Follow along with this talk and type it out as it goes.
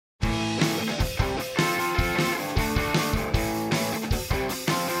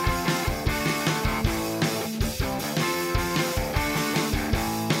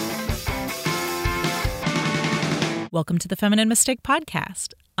Welcome to the Feminine Mistake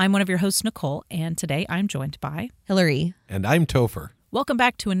Podcast. I'm one of your hosts, Nicole, and today I'm joined by Hillary. And I'm Topher. Welcome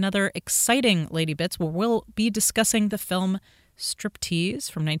back to another exciting Lady Bits where we'll be discussing the film Striptease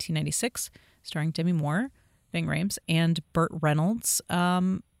from 1996, starring Demi Moore, Ving Rhames, and Burt Reynolds.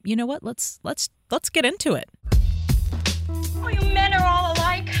 You know what? Let's get into it. Oh, you men are all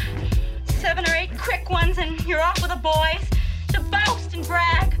alike. 7 or 8 quick ones and you're off with the boys to boast and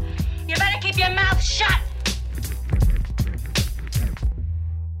brag. You better keep your mouth shut.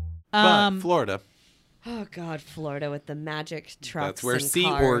 But Florida. Oh, God, Florida with the magic trucks. That's where and Sea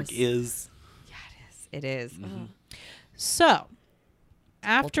cars. Org is. Yeah, it is. Mm-hmm. So,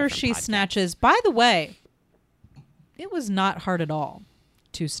 after different she podcast. snatches, by the way, it was not hard at all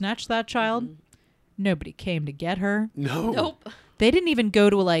to snatch that child. Nobody came to get her. No. Nope. They didn't even go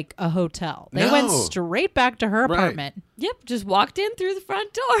to like a hotel. They went No. straight back to her Right. apartment. Yep, just walked in through the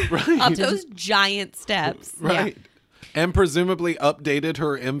front door. Right. Up those giant steps. Right. And presumably updated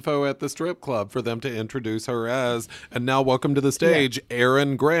her info at the strip club for them to introduce her as. And now welcome to the stage,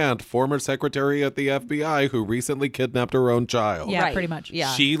 Erin Grant, former secretary at the FBI who recently kidnapped her own child. Yeah, Right. pretty much.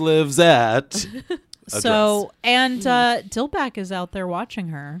 Yeah. She lives at... So, and Dillback is out there watching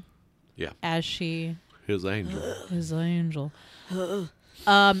her Yeah. as she His angel. is an angel.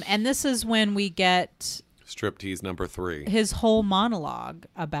 And this is when we get Striptease number 3. his whole monologue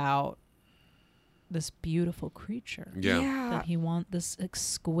about this beautiful creature. Yeah. That he this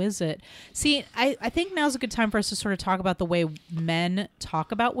exquisite. See, I think now's a good time for us to sort of talk about the way men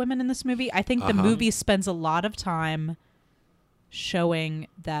talk about women in this movie. I think the movie spends a lot of time showing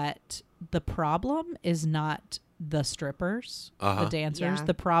that the problem is not the strippers, the dancers. Yeah.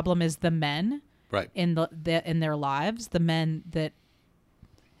 The problem is the men Right. in in their lives, the men that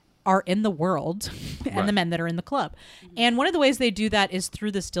are in the world and Right. the men that are in the club. And one of the ways they do that is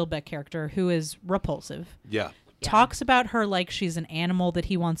through this Dillbeck character who is repulsive. Yeah. Talks about her like she's an animal that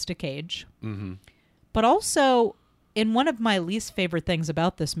he wants to cage. Mm-hmm. But also, in one of my least favorite things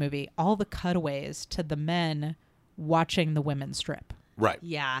about this movie, all the cutaways to the men watching the women strip. Right.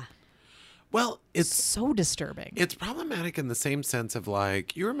 Yeah. Well, it's So disturbing. It's problematic in the same sense of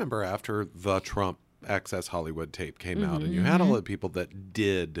like, you remember after the Trump Access Hollywood tape came out and you had all the people that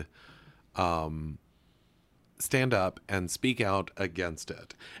did stand up and speak out against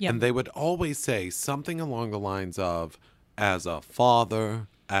it. Yep. And they would always say something along the lines of, as a father,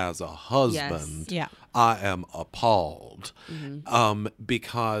 as a husband, Yeah. I am appalled.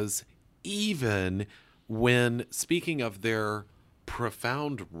 Because even when speaking of their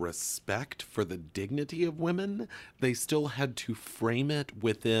profound respect for the dignity of women, they still had to frame it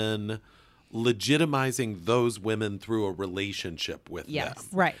within legitimizing those women through a relationship with Yes. them.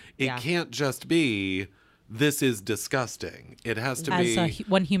 Right. It Yeah. can't just be, this is disgusting. It has to be... As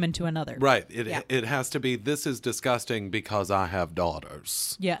one human to another. Right. Yeah. It has to be, this is disgusting because I have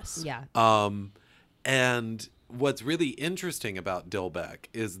daughters. Yes. Yeah. And what's really interesting about Dillbeck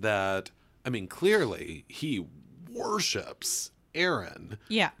is that, I mean, clearly he worships Erin.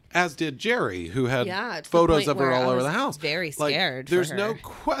 Yeah. As did Jerry, who had Yeah, to the photos point of her where all I over was the house. very Like, scared for there's her. no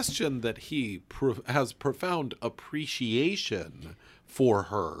question that he has profound appreciation for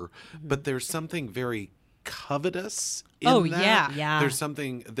her, but there's something very covetous in Oh, that. yeah. Yeah.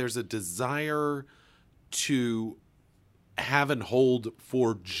 There's a desire to have and hold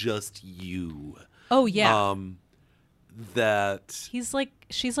for just you. Oh, yeah. That, She's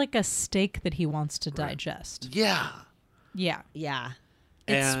like a steak that he wants to digest. yeah. Yeah. Yeah.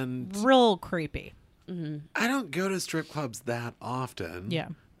 It's And real creepy. I don't go to strip clubs that often. Yeah.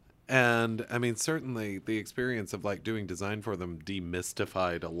 And I mean, certainly the experience of like doing design for them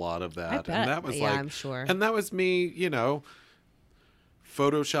demystified a lot of that. bet. And that was Yeah, like, I'm sure. And that was me,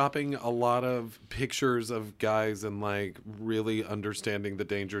 photoshopping a lot of pictures of guys and like really understanding the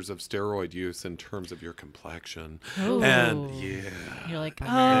dangers of steroid use in terms of your complexion. Ooh. And yeah. You're like,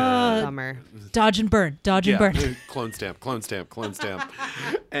 Bummer. dodge and burn, dodge and burn. Clone stamp, clone stamp, clone stamp.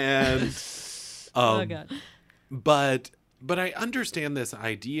 And Oh, God. But I understand this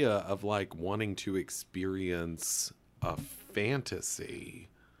idea of like wanting to experience a fantasy.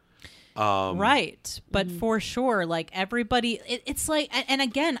 Right. But for sure, like everybody, it's like, and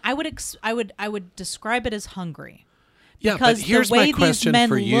again, I would describe it as hungry. Yeah, Because but here's the way my question these men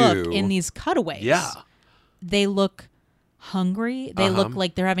for look you. in these cutaways, Yeah. they look hungry. They look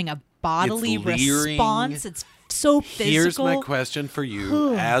like they're having a bodily It's leering. response. It's so physical. Here's my question for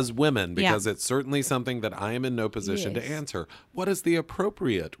you as women, because Yeah. it's certainly something that I am in no position to Yes. answer. What is the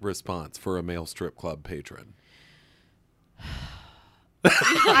appropriate response for a male strip club patron?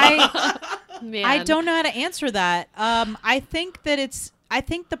 Man. I don't know how to answer that. I think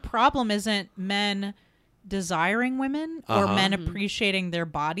the problem isn't men desiring women or men appreciating their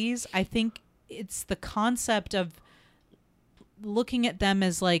bodies. I think it's the concept of looking at them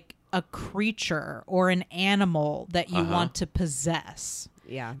as like a creature or an animal that you want to possess.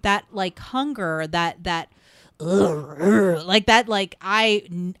 Yeah. That like hunger, that like that, like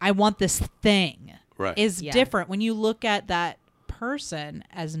I want this thing Right. is Yeah. different when you look at that person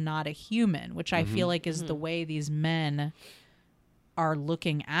as not a human, which I feel like is the way these men are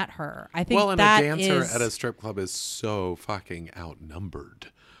looking at her. I think Well, and that a dancer is, at a strip club is so fucking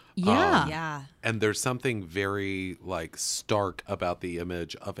outnumbered. yeah. Yeah. And there's something very like stark about the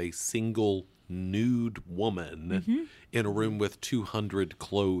image of a single nude woman in a room with 200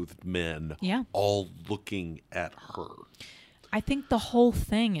 clothed men, Yeah. all looking at her. I think the whole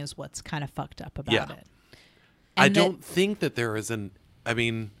thing is what's kind of fucked up about Yeah. it. I And that- don't think that there is an. I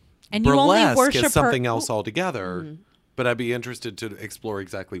mean, And you only burlesque worship is something her- else altogether. But I'd be interested to explore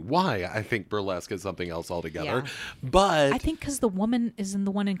exactly why I think burlesque is something else altogether. Yeah. But I think because the woman isn't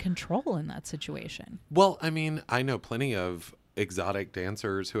the one in control in that situation. well, I mean, I know plenty of exotic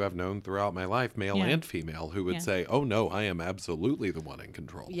dancers who I've known throughout my life, male Yeah. and female, who would Yeah. say, "Oh no, I am absolutely the one in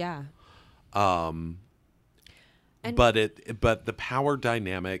control." Yeah. And- But the power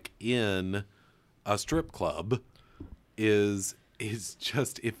dynamic in a strip club is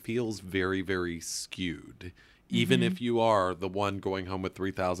just, it feels very, very skewed. Even if you are the one going home with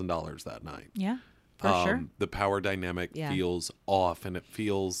 $3,000 that night. Yeah, for sure. The power dynamic Yeah. feels off, and it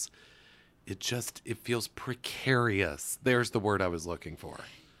feels precarious. There's the word I was looking for.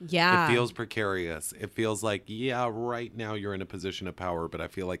 Yeah. It feels precarious. It feels like, yeah, right now you're in a position of power, but I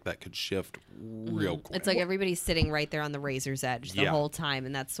feel like that could shift real quick. It's like everybody's sitting right there on the razor's edge the Yeah. whole time,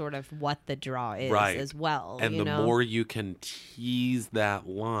 and that's sort of what the draw is Right. as well. And you the know? more you can tease that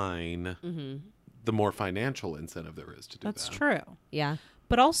line, Mm-hmm. the more financial incentive there is to do That's that. true. Yeah.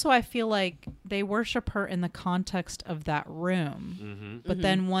 But also, I feel like they worship her in the context of that room. Mm-hmm. But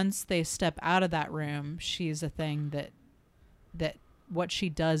then once they step out of that room, she's a thing that what she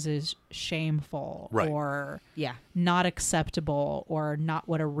does is shameful Right. or Yeah. not acceptable or not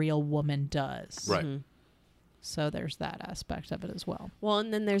what a real woman does. Right. Mm-hmm. So there's that aspect of it as well. Well,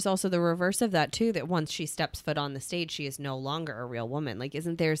 and then there's also the reverse of that too. That once she steps foot on the stage, she is no longer a real woman. Like,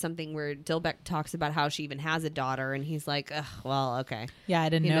 isn't there something where Dilbeck talks about how she even has a daughter, and he's like, "Ugh, well, okay." Yeah, I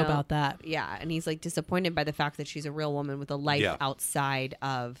didn't You know know, about that. Yeah, and he's like disappointed by the fact that she's a real woman with a life Yeah. outside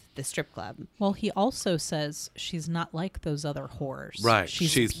of the strip club. Well, he also says she's not like those other whores. Right.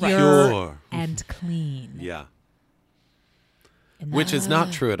 She's, She's pure, pure. and clean. Yeah. And Which is that-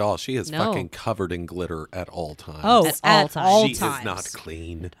 not true at all. She is No. fucking covered in glitter at all times. Oh, At at all all she times. is not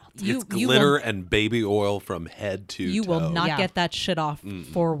clean. You- It's you glitter will- and baby oil from head to You toe. will not Yeah. get that shit off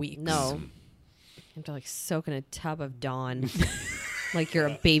for weeks. No, you have to like soak in a tub of Dawn, like you're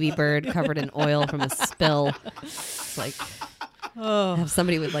a baby bird covered in oil from a spill. It's like have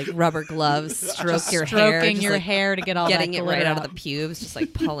somebody with like rubber gloves stroke your hair, Stroking just, your like, hair to get all getting that it right glitter out of the pubes, just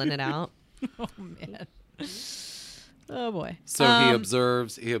like pulling it out. Oh man. Oh boy. So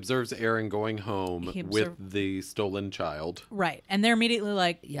he observes Aaron going home He with observed- the stolen child. Right, and they're immediately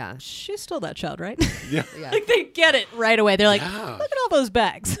like, Yeah. she stole that child, right?" Yeah. Yeah. Like they get it right away. They're like, Yeah. "Look at all those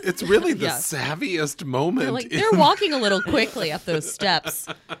bags." It's really the Yeah. savviest moment. They're like in- they're walking a little quickly up those steps.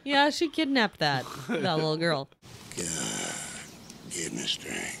 Yeah, she kidnapped that little girl. God, give me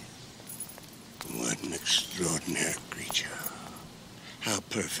strength. What an extraordinary creature. How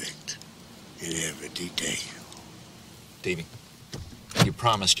perfect in every detail. Davy, you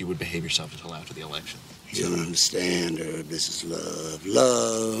promised you would behave yourself until after the election. You don't understand, Herb. This is love.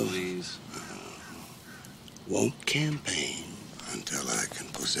 Love Please. won't campaign until I can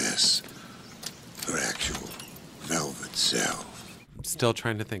possess her actual velvet self. I'm still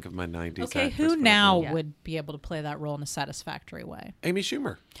trying to think of my 90s Okay, actress who for that now role. Yeah. would be able to play that role in a satisfactory way? Amy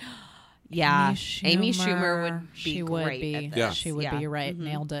Schumer. Yeah, Amy Schumer would be She great would be. at this. Yeah. She would Yeah. be. You're right. Mhm.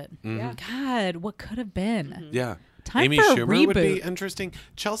 Nailed it. Yeah. God, what could have been? Yeah. Time Amy for a Schumer would be reboot. interesting.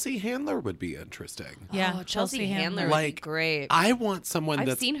 Chelsea Handler would be interesting. Yeah, Oh, Chelsea Handler would be Like, great. I want someone I've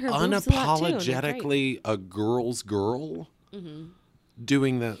that's seen her boobs a lot, too, and they're great. unapologetically a girl's girl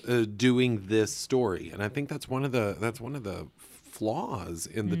doing this story, and I think that's one of the flaws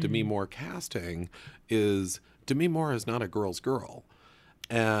in the Demi Moore casting is Demi Moore is not a girl's girl,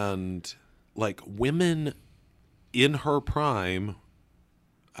 and like women in her prime.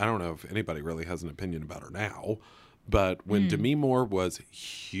 I don't know if anybody really has an opinion about her now, but when Demi Moore was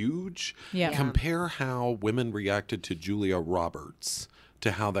huge, Yeah. compare how women reacted to Julia Roberts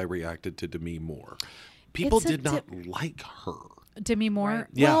to how they reacted to Demi Moore. People It's a did not like her. Demi Moore. Right.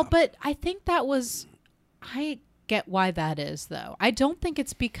 Yeah. Well, but I think that was. I get why that is, though. I don't think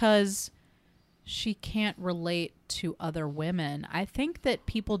it's because she can't relate to other women. I think that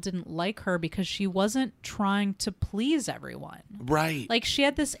people didn't like her because she wasn't trying to please everyone. Right. Like, she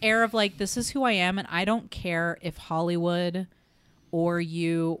had this air of like, this is who I am, and I don't care if Hollywood or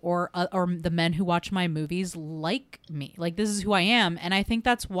you or the men who watch my movies like me. Like, this is who I am, and I think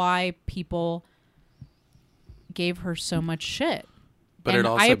that's why people gave her so much shit. But and it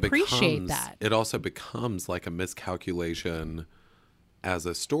also I appreciate becomes, that. It also becomes like a miscalculation as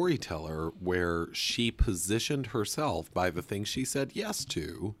a storyteller, where she positioned herself by the things she said yes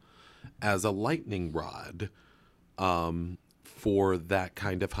to as a lightning rod for that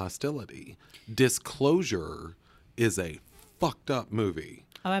kind of hostility. Disclosure is a fucked up movie.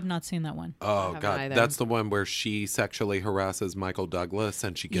 Oh, I've not seen that one. Oh, haven't God. either. That's the one where she sexually harasses Michael Douglas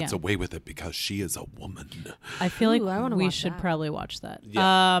and she gets Yeah. away with it because she is a woman. I feel Ooh, I like wanna we watch should that. probably watch that.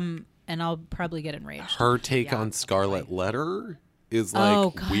 Yeah. And I'll probably get enraged. Her take Yeah, on Scarlet Letter is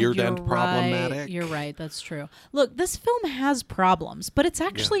like God, weird you're and problematic. Right. You're right. That's true. Look, this film has problems, but it's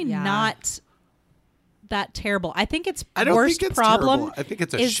actually Yeah. not that terrible. I think its I don't worst think it's problem terrible. I think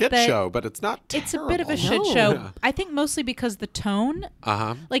it's a is shit that show, but it's not terrible. It's a bit of a shit No. show. Yeah. I think mostly because the tone,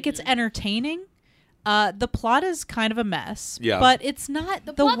 Uh-huh. like, it's entertaining. The plot is kind of a mess. Yeah. But it's not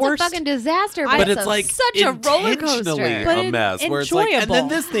the Plot's worst. a fucking disaster, But but It's like such a roller intentionally coaster. But a mess where it's like, and then enjoyable.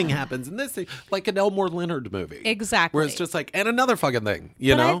 this thing happens, and this thing, like an Elmore Leonard movie, Exactly. where it's just like, and another fucking thing,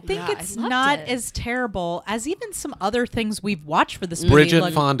 you But know. I think Yeah, I it's loved not it. as terrible as even some other things we've watched for this movie. Bridget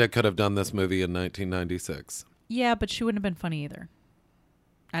like- Fonda could have done this movie in 1996. Yeah, but she wouldn't have been funny either.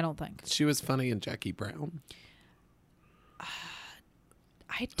 I don't think. She was funny in Jackie Brown.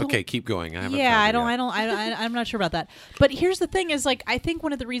 I don't. Okay, keep going. I haven't. Yeah, found it yet. I'm not sure about that. But here's the thing: is like I think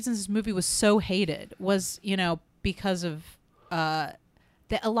one of the reasons this movie was so hated was because of that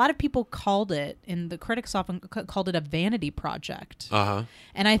a lot of people called it, and the critics often called it a vanity project. Uh-huh.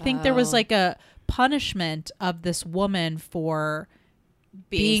 And I think there was Oh. like a punishment of this woman for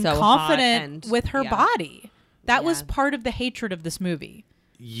being so hot confident and- with her yeah. body. That was Yeah. part of the hatred of this movie.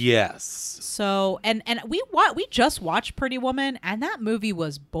 Yes. So and we just watched Pretty Woman, and that movie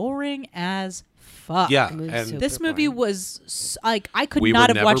was boring as fuck. Yeah, movie's and super This movie boring. was like I could We were not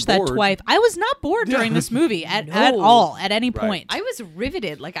have never watched that bored. twice. I was not bored during this movie at all at any Right. point. I was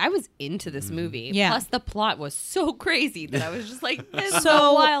riveted. Like, I was into this movie. Yeah. Plus, the plot was so crazy that I was just like, this is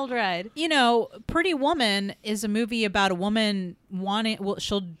So- a wild ride. Pretty Woman is a movie about a woman wanting. Well,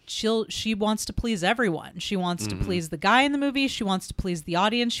 she wants to please everyone. She wants to please the guy in the movie. She wants to please the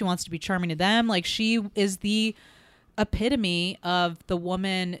audience. She wants to be charming to them. Like, she is the epitome of the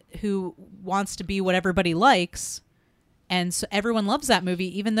woman who wants to be what everybody likes, and so everyone loves that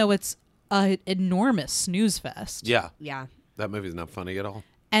movie, even though it's an enormous snooze fest. Yeah, Yeah. that movie's not funny at all.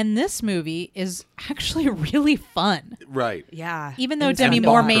 And this movie is actually really fun. Right. Yeah. Even though And Demi and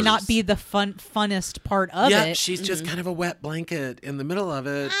Moore may bonkers. not be the funnest part of Yeah, it, she's just kind of a wet blanket in the middle of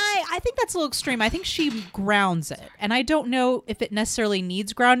it. I think that's a little extreme. I think she grounds it. And I don't know if it necessarily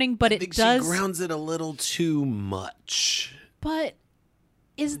needs grounding, but I it think does. she grounds it a little too much. But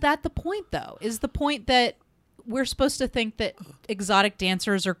is that the point, though? Is the point that we're supposed to think that exotic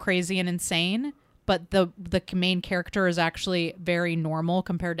dancers are crazy and insane, but the main character is actually very normal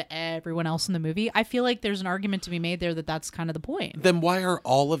compared to everyone else in the movie? I feel like there's an argument to be made there that that's kind of the point. Then why are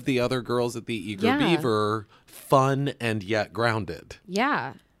all of the other girls at the Eager Yeah. Beaver fun and yet grounded?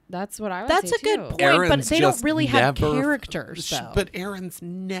 Yeah. That's what I would That's say, a good too. point, but Erin's they don't just really have never- characters, though. But Erin's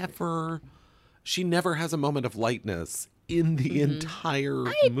never. She never has a moment of lightness in the entire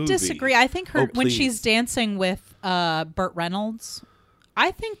I movie. disagree. I think her Oh, when please. she's dancing with Burt Reynolds,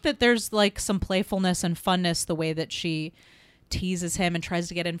 I think that there's like some playfulness and funness the way that she teases him and tries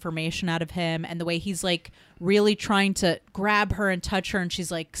to get information out of him, and the way he's like really trying to grab her and touch her, and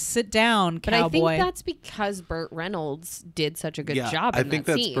she's like, "Sit down, But cowboy." I think that's because Burt Reynolds did such a good job. I in think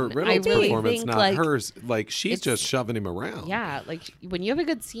that that's scene. Burt I Reynolds' really performance, think, not like, hers. Like she's it's- just shoving him around. Yeah, like when you have a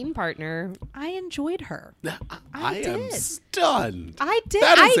good scene partner, I enjoyed her. I am did. stunned. I did.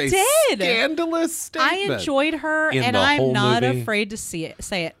 That is I a did. scandalous statement. I enjoyed her, In and the I'm whole not movie? afraid to say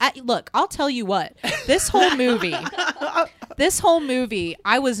it. Look, I'll tell you what. This whole movie,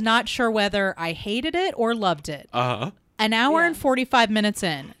 I was not sure whether I hated it or loved it. Uh-huh. An hour and 45 minutes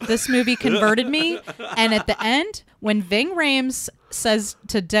in, this movie converted me. And at the end, when Ving Rhames says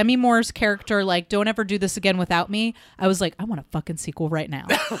to Demi Moore's character, like, "Don't ever do this again without me," I was like, I want a fucking sequel right now.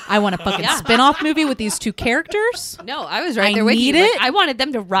 I want a fucking spin-off movie with these two characters. no, I was right I there with you. need Like, it. I wanted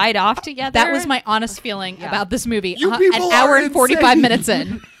them to ride off together. That was my honest feeling about this movie. You An people hour are and 45 insane. minutes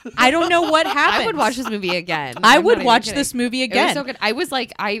in. I don't know what happened. I would watch this movie again. I I'm would not even watch kidding. this movie It again. was so good. I was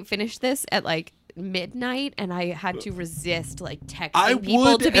like, I finished this at like midnight, and I had to resist like texting I people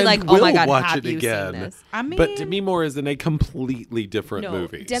would to be and like, "Oh my will god, watch have it you again. seen this?" I mean, But Demi Moore is in a completely different No,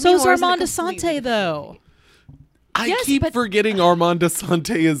 movie. Demi so's Moore's in a Armand completely Asante, though. I Yes, keep but- forgetting Armand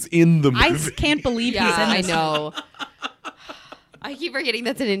Asante is in the I movie. can't believe he's in Yeah, I this. know. I keep forgetting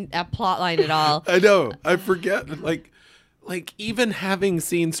that's a plot line at all. I know. I forget. Like even having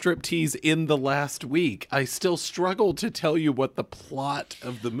seen striptease in the last week, I still struggle to tell you what the plot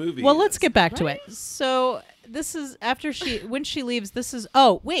of the movie Well, is. let's get back to it. So this is after when she leaves. This is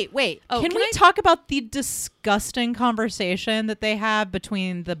wait. Oh, can can we I- talk about the disgusting conversation that they have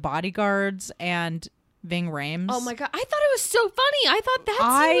between the bodyguards and Ving Rhames? Oh my god, I thought it was so funny. I thought that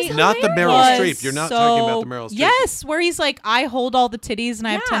I- scene was Not the hilarious. Meryl Was Streep. You're not talking about the so- Meryl Streep. Yes, where he's like, I hold all the titties and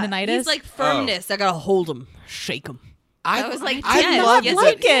I have Yeah, tendinitis. He's like firmness. I gotta hold him, shake him. I was like, I yes, loved yes,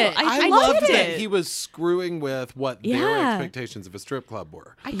 that- yes, I I loved loved that it. he was screwing with what their Yeah. expectations of a strip club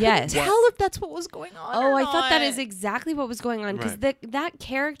were. I couldn't Yes. tell if that's what was going on. Oh, or I thought that not. is exactly what was going on because Right. that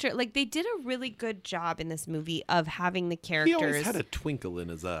character, like they did a really good job in this movie of having the He characters. always had a twinkle in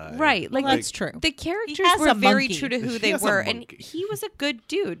his eye. Right, like That's true. The characters has were a very monkey. true to who He they has a were, and monkey. he was a good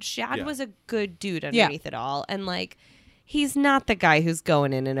dude. Shad Yeah. was a good dude Yeah. underneath it all, and like he's not the guy who's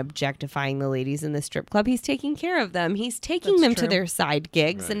going in and objectifying the ladies in the strip club. He's taking care of them. He's taking That's them true. to their side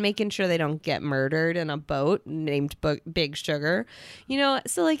gigs Right. and making sure they don't get murdered in a boat named Big Sugar. You know,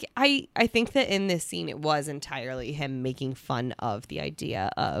 so like I think that in this scene it was entirely him making fun of the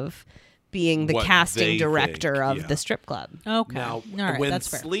idea of being the What casting they director think, of yeah. the strip club. Okay. Now, All right, when that's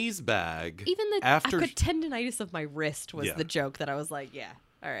fair. Sleazebag, Even the after tendinitis of my wrist was Yeah. the joke that I was like, yeah,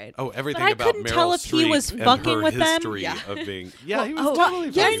 all right. everything I about couldn't Meryl tell if he Streep was and fucking her with them. history Yeah. of being he was oh, totally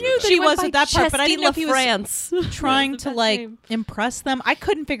yeah, I fucking knew with that them. he was at that part, but I didn't know if he was France. trying to That's like name. impress them. I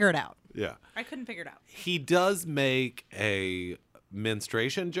couldn't figure it out. Yeah, I couldn't figure it out. he does make a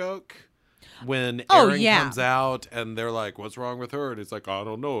menstruation joke when Oh, Erin yeah. comes out and they're like, "What's wrong with her?" And he's like, "I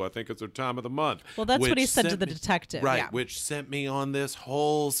don't know. I think it's her time of the month." Well, that's what Which he said to sent the me- detective. right? Yeah. Which sent me on this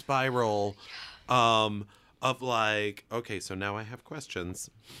whole spiral of like, okay, so now I have questions.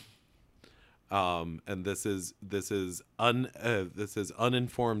 And this is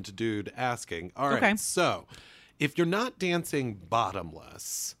uninformed dude asking. All right, Okay. so if you're not dancing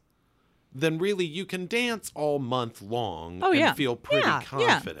bottomless, then really you can dance all month long Oh, and yeah. feel pretty Yeah, yeah.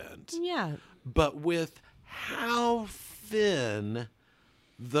 confident. Yeah. But with how thin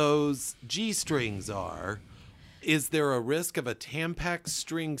those G-strings are, is there a risk of a Tampax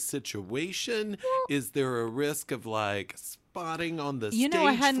string situation? Is there a risk of like spotting on the You stage know,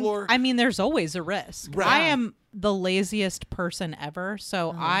 I hadn't. floor? I mean, there's always a risk. Right. I am the laziest person ever,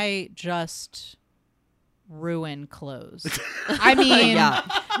 so I just ruin clothes. I mean, Yeah.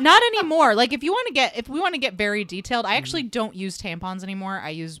 not anymore. Like if we want to get very detailed, I actually don't use tampons anymore. I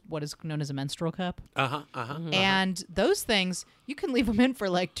use what is known as a menstrual cup. And those things, you can leave them in for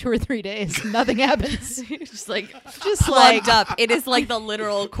like 2 or 3 days. Nothing happens. just like Just plugged like up. It is like the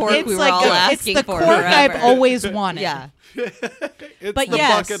literal cork it's we were like all it's asking the for. cork forever. I've always wanted. Yeah. It's But the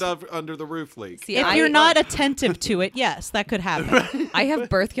yes. bucket of under the roof leak. See, If I, you're not attentive to it, yes, that could happen. I have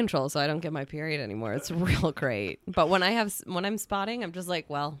birth control, so I don't get my period anymore. It's real great. But when I'm spotting, I'm just like,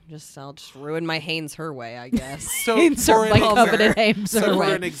 well, I'll just ruin my Hanes her way, I guess. So Insert for my an, coveted names so for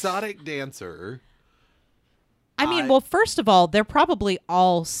away. an exotic dancer, I mean, I- well, first of all, they're probably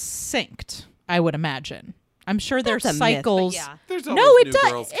all synced, I would imagine. I'm sure there's That's a myth, but cycles. yeah. there's No, always it new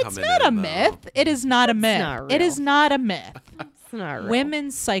does. girls It's coming not a in, though. myth. It is not a myth. not It real. is not a myth. It's not real.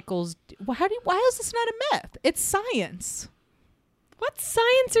 Women's cycles. Well, why is this not a myth? It's science. What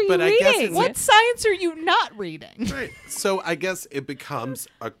science are you But I guess reading? it's- What science are you not reading? Right. So I guess it becomes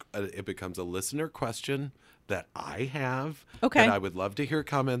a listener question that I have. Okay. That I would love to hear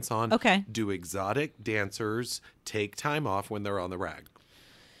comments on. Okay. Do exotic dancers take time off when they're on the rag?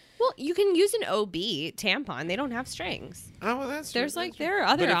 Well, you can use an OB tampon. They don't have strings. Oh, well, that's There's true, like that's true. there are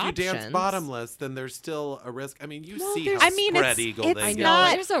other But if options. you dance bottomless, then there's still a risk. I mean, you see there's- how I mean, spread it's- eagle it's they I get. know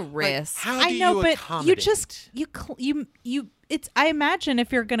not- there's a Like, risk. how do I know, you but accommodate? you it's. I imagine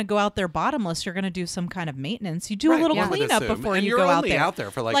if you're going to go out there bottomless, you're going to do some kind of maintenance. You do Right, a little one would cleanup assume. before And you you're go out only there. out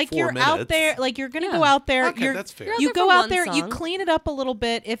there for, like, 4 you're out minutes. there, like you're going to Yeah. go out there. Okay, that's fair. You're You out go there for out one there, you song. clean it up a little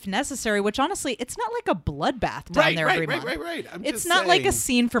bit if necessary. Which honestly, it's not like a bloodbath down Right, there right, every right, month. right. I'm It's just not like a saying-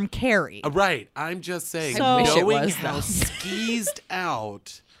 scene from Carrie. Right. I'm just saying, So- I wish it knowing was, how though. skeezed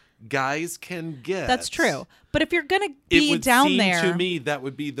out guys can get. That's true. But if you're gonna It be would down seem there, to me that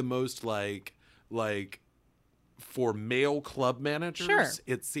would be the most like for male club managers. Sure.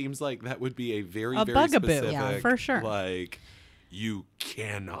 It seems like that would be a very A very bugaboo. specific, Yeah, for sure. Like you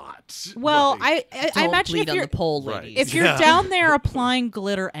cannot. Well, Like, I Don't imagine bleed if on you're the pole, Right. ladies. if you're down there applying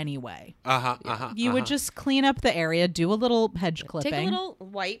glitter anyway, you would uh-huh. just clean up the area, do a little hedge clipping, Take a little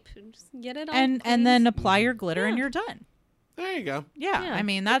wipe and just get it all and clean. then apply your glitter, and you're done. There you go. Yeah, Yeah, I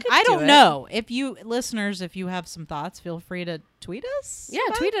mean you that. could I do don't it. know if you listeners, if you have some thoughts, feel free to tweet us. Yeah,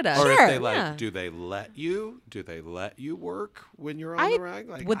 about tweet it. at us. Or Sure. if they like, yeah. do they let you work when you're on I the rag?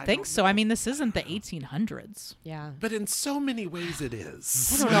 Like, would I think don't so. know. I mean, this isn't the 1800s. Yeah. But in so many ways, it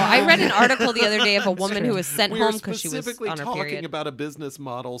is. I don't know. I read an article the other day of a woman who was sent We home are because she was specifically on her talking period. about a business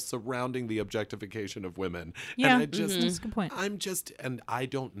model surrounding the objectification of women. Yeah, and I just, that's a good point. and I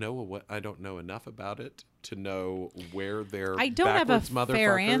don't know enough about it to know where they're. I don't have a backwards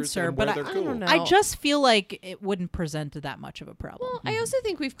fair motherfuckers answer, and but where I they're don't cool. know. I just feel like it wouldn't present that much of a problem. Well, I also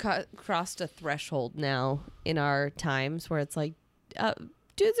think we've crossed a threshold now in our times where it's like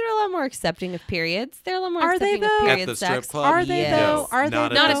dudes are a lot more accepting of periods. They're a lot more Are they, accepting of though? period At the sex. strip club? Are they, Yes. though? Are they, Not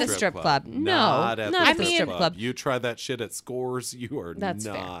though? Not at the strip club. No, Not at not the at the strip strip club. club. You try that shit at Scores, you are That's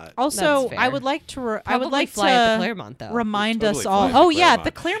fair. not. Also, That's I fair. would like to. I would Probably like fly to at the Claremont, though. remind Totally us all. fly at Oh the yeah, Claremont.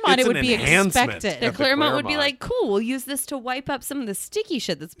 the Claremont. It's It would an be enhancement. expected. The At the Claremont would be Claremont. like, cool, we'll use this to wipe up some of the sticky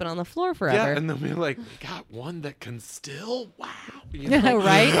shit that's been on the floor Yeah, forever. and then we're like, we got one that can still. Wow. You Yeah, know?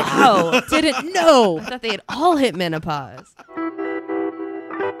 right? Wow. Didn't know. I thought they had all hit menopause.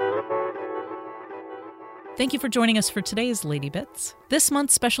 Thank you for joining us for today's Lady Bits. This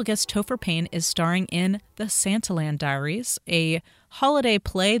month's special guest Topher Payne is starring in The Santaland Diaries, a holiday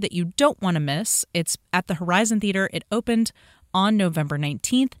play that you don't want to miss. It's at the Horizon Theater. It opened on November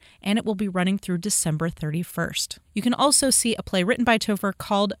 19th, and it will be running through December 31st. You can also see a play written by Topher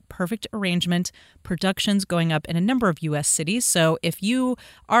called Perfect Arrangement, productions going up in a number of U.S. cities. So if you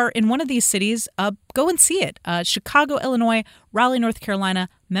are in one of these cities, go and see it. Chicago, Illinois, Raleigh, North Carolina,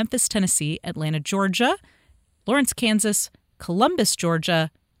 Memphis, Tennessee, Atlanta, Georgia, Lawrence, Kansas, Columbus,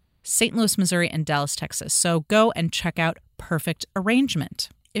 Georgia, St. Louis, Missouri, and Dallas, Texas. So go and check out Perfect Arrangement.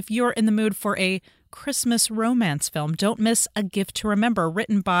 If you're in the mood for a Christmas romance film, don't miss A Gift to Remember,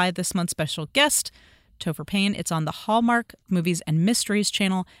 written by this month's special guest, Topher Payne. It's on the Hallmark Movies and Mysteries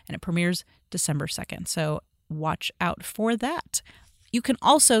channel, and it premieres December 2nd. So watch out for that. You can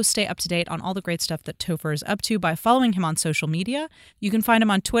also stay up to date on all the great stuff that Topher is up to by following him on social media. You can find him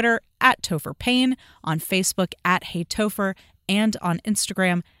on Twitter at Topher Payne, on Facebook at Hey Topher, and on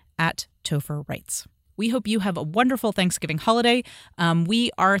Instagram at Topher Writes. We hope you have a wonderful Thanksgiving holiday. We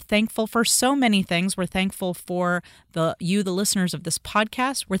are thankful for so many things. We're thankful for the listeners of this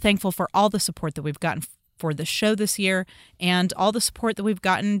podcast. We're thankful for all the support that we've gotten for the show this year, and all the support that we've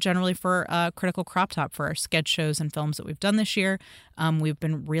gotten generally for Critical Crop Top for our sketch shows and films that we've done this year. We've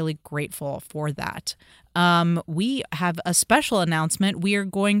been really grateful for that. We have a special announcement. We are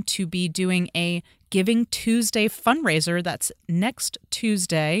going to be doing a Giving Tuesday fundraiser. That's next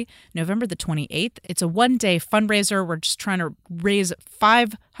Tuesday, November the 28th. It's a one-day fundraiser. We're just trying to raise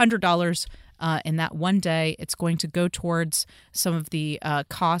 $500 in that one day. It's going to go towards some of the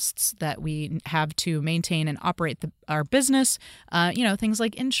costs that we have to maintain and operate our business, things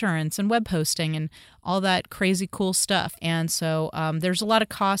like insurance and web hosting and all that crazy cool stuff. And so there's a lot of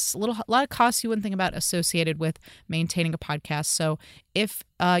costs, a lot of costs you wouldn't think about associated with maintaining a podcast. So if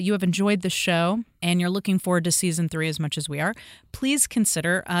you have enjoyed the show and you're looking forward to season 3 as much as we are, please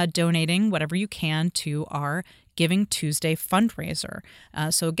consider donating whatever you can to our Giving Tuesday fundraiser.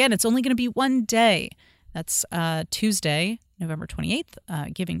 So again, it's only going to be one day. That's Tuesday, November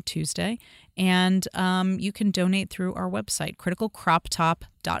 28th, Giving Tuesday. And you can donate through our website,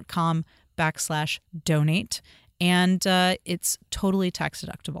 criticalcroptop.com/donate. And it's totally tax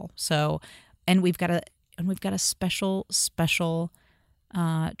deductible. So, and we've got a special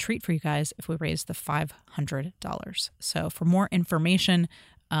treat for you guys if we raise the $500. So for more information,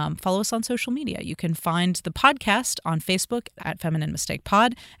 follow us on social media. You can find the podcast on Facebook at Feminine Mistake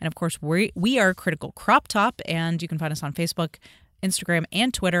Pod. And of course, we are Critical Crop Top, and you can find us on Facebook, Instagram,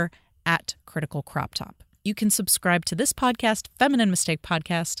 and Twitter at Critical Crop Top. You can subscribe to this podcast, Feminine Mistake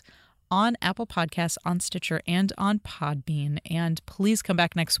Podcast, on Apple Podcasts, on Stitcher, and on Podbean. And please come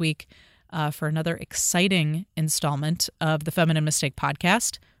back next week for another exciting installment of the Feminine Mistake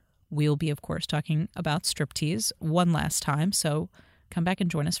Podcast. We'll be, of course, talking about striptease one last time. So come back and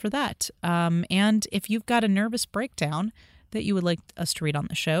join us for that. And if you've got a nervous breakdown that you would like us to read on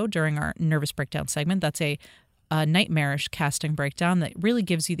the show during our nervous breakdown segment, that's a nightmarish casting breakdown that really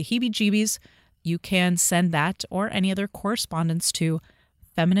gives you the heebie-jeebies, you can send that or any other correspondence to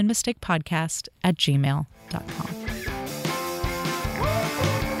femininemistakepodcast@gmail.com.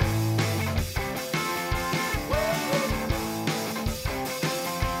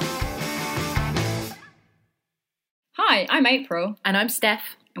 Hi, I'm April. And I'm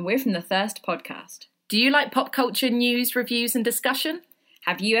Steph. And we're from the Thirst Podcast. Do you like pop culture news, reviews and discussion?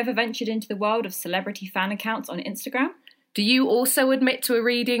 Have you ever ventured into the world of celebrity fan accounts on Instagram? Do you also admit to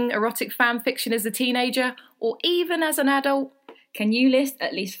reading erotic fan fiction as a teenager or even as an adult? Can you list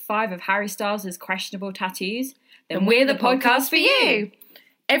at least 5 of Harry Styles' questionable tattoos? Then we're the podcast for you!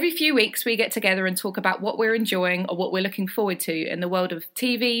 Every few weeks we get together and talk about what we're enjoying or what we're looking forward to in the world of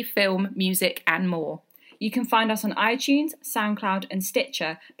TV, film, music and more. You can find us on iTunes, SoundCloud and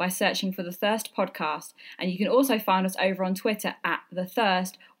Stitcher by searching for The Thirst Podcast, and you can also find us over on Twitter at The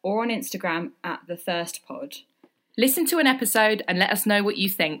Thirst or on Instagram at The Thirst Pod. Listen to an episode and let us know what you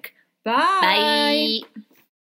think. Bye! Bye!